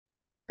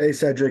Hey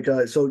Cedric,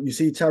 so you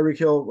see Tyreek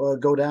Hill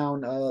go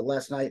down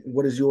last night.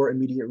 What is your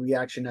immediate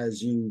reaction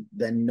as you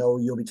then know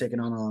you'll be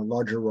taking on a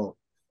larger role?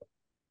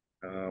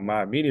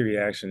 My immediate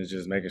reaction is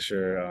just making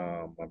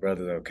sure my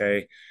brother's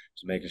okay,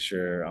 just making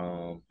sure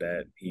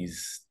that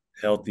he's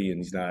healthy and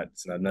it's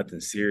not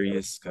nothing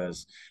serious.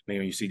 Because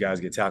when you see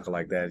guys get tackled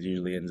like that, it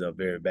usually ends up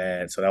very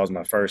bad. So that was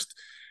my first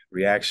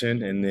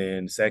reaction, and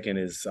then second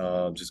is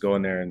just go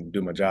in there and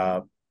do my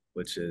job,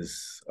 which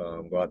is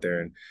go out there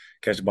and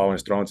catch the ball when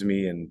it's thrown to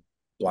me and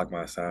block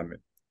my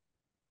assignment.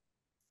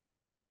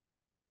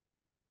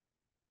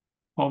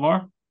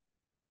 Omar?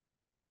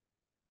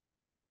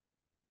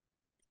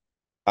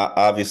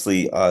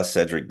 Obviously,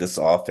 Cedric, this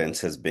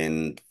offense has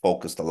been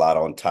focused a lot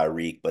on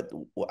Tyreek, but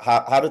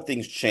how do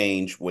things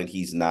change when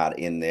he's not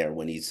in there,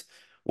 when he's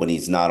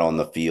not on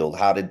the field?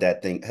 How did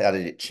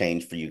it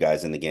change for you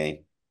guys in the game?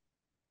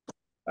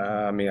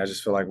 I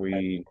just feel like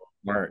we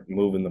weren't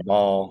moving the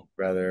ball.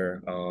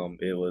 Rather,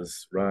 it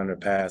was run or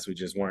pass. We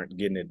just weren't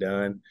getting it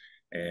done,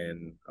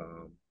 and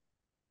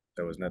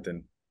there was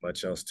nothing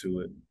much else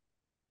to it.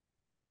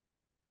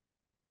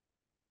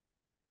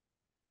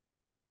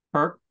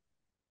 Kirk?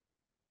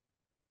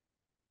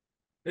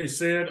 Hey,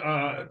 Sid,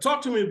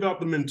 talk to me about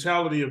the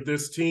mentality of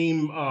this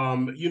team.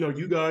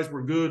 You guys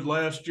were good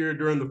last year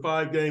during the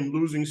 5-game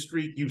losing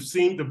streak. You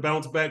seem to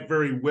bounce back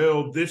very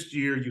well this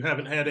year. You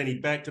haven't had any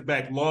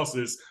back-to-back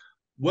losses.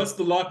 What's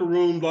the locker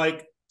room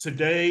like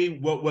today?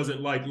 What was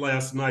it like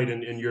last night,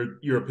 in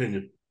your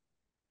opinion?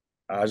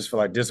 I just feel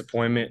like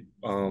disappointment,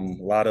 a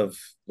lot of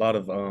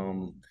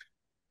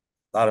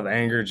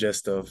anger,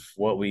 just of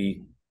what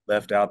we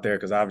left out there.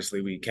 Because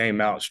obviously we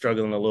came out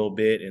struggling a little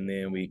bit, and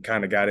then we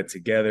kind of got it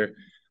together.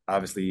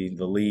 Obviously,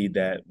 the lead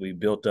that we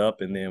built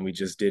up, and then we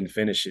just didn't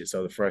finish it.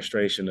 So the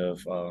frustration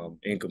of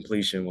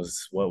incompletion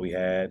was what we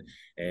had,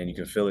 and you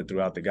can feel it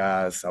throughout the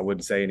guys. I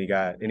wouldn't say any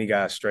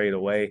guys strayed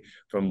away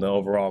from the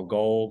overall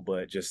goal,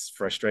 but just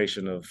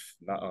frustration of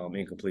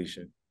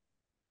incompletion.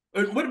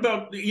 And what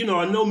about,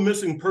 I know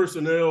missing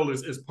personnel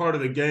is part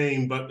of the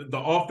game, but the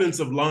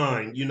offensive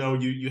line,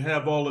 you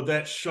have all of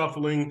that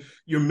shuffling.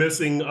 You're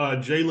missing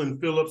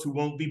Jalen Phillips, who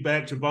won't be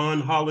back,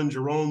 Javon Holland,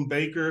 Jerome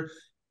Baker.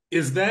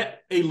 Is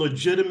that a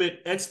legitimate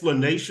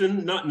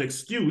explanation? Not an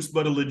excuse,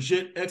 but a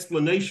legit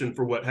explanation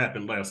for what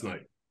happened last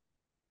night?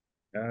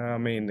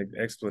 The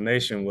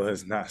explanation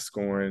was not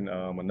scoring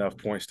enough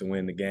points to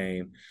win the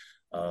game.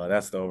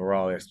 That's the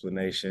overall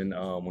explanation.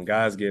 When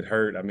guys get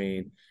hurt,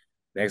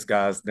 next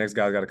guys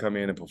got to come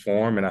in and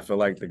perform, and I feel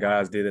like the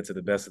guys did it to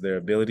the best of their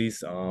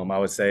abilities. I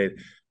would say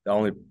the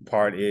only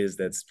part is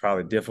that's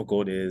probably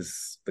difficult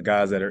is the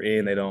guys that are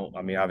in. They don't.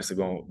 Obviously,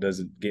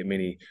 doesn't get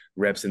many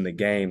reps in the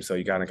game, so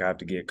you kind of have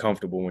to get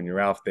comfortable when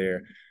you're out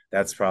there.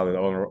 That's probably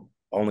the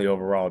only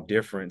overall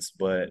difference.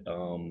 But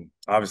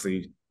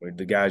obviously,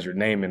 the guys you're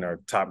naming are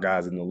top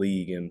guys in the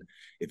league, and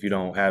if you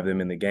don't have them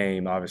in the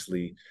game,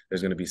 obviously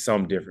there's going to be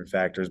some different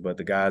factors. But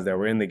the guys that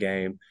were in the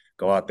game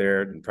go out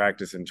there and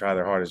practice and try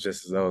their hardest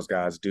just as those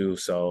guys do.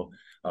 So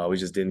we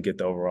just didn't get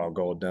the overall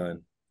goal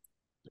done.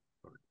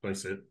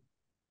 Thanks, Sid.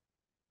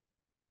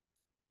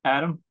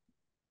 Adam?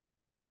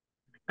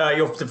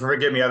 You'll have to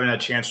forgive me. I haven't had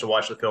a chance to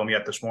watch the film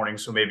yet this morning,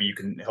 so maybe you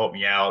can help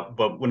me out.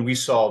 But when we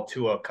saw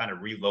Tua kind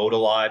of reload a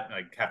lot,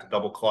 like have to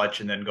double clutch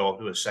and then go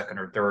to a second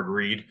or third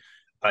read,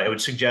 it would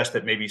suggest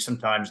that maybe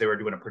sometimes they were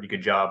doing a pretty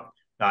good job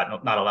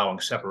not allowing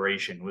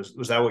separation.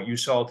 Was that what you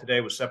saw today?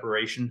 Was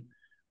separation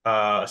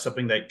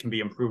something that can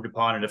be improved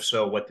upon? And if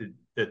so, what did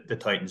the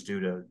Titans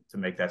do to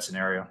make that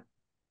scenario?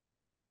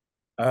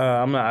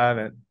 I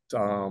haven't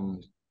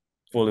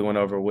fully went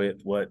over with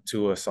what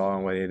Tua saw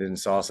and what he didn't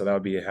saw, so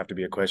that would have to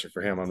be a question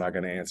for him. I'm not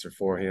going to answer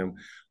for him.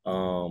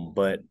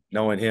 But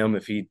knowing him,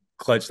 if he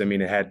clutched,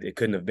 it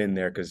couldn't have been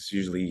there because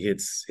usually he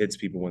hits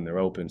people when they're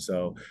open.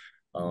 So,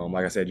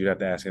 like I said, you'd have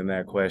to ask him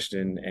that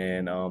question.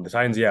 And the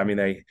Titans, yeah,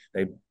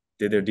 they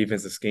did their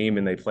defensive scheme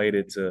and they played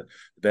it to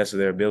the best of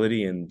their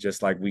ability. And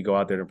just like we go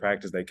out there to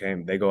practice, they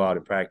go out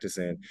and practice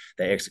and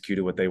they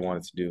executed what they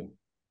wanted to do.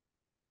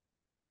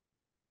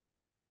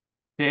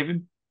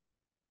 David?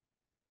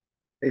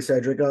 Hey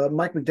Cedric,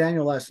 Mike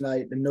McDaniel last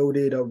night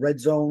noted red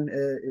zone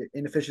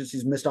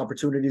inefficiencies, missed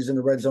opportunities in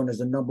the red zone as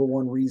the number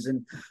one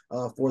reason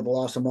for the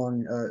loss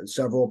among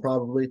several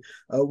probably.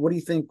 What do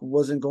you think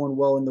wasn't going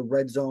well in the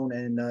red zone?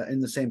 And in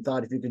the same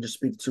thought, if you could just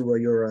speak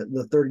to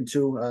the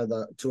 32,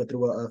 the Tua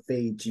threw a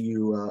fade to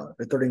you,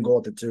 the 13 goal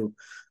at the two.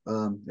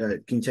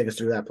 Can you take us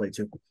through that play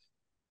too?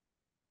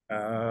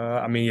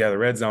 Yeah, the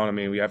red zone.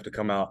 We have to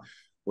come out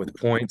with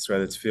points,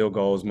 whether it's field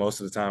goals. Most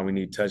of the time, we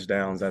need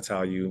touchdowns. That's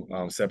how you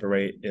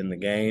separate in the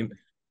game.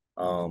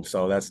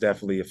 So that's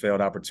definitely a failed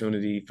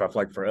opportunity. I feel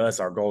like for us,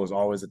 our goal is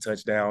always a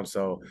touchdown.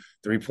 So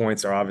 3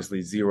 points are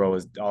obviously zero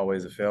is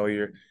always a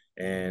failure.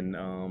 And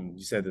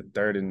you said the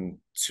 3rd and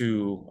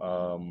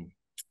 2.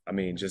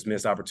 Just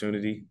missed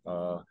opportunity.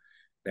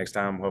 Next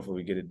time, hopefully,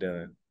 we get it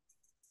done.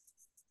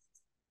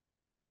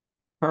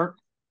 Kirk?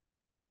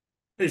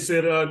 Hey,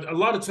 Sid, a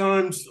lot of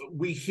times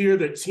we hear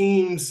that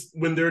teams,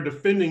 when they're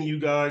defending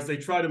you guys, they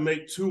try to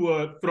make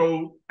Tua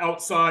throw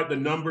outside the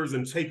numbers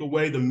and take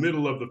away the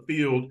middle of the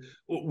field.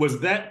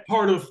 Was that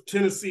part of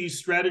Tennessee's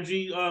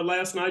strategy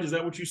last night? Is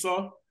that what you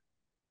saw?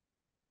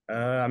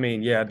 I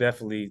mean, yeah, I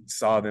definitely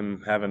saw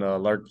them having an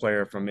alert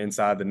player from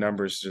inside the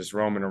numbers just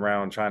roaming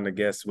around trying to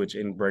guess which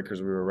in breakers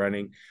we were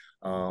running.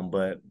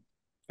 But,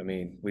 I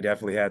mean, we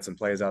definitely had some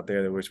plays out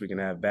there that wish we can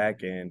have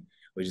back, and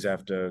we just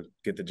have to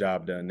get the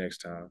job done next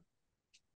time.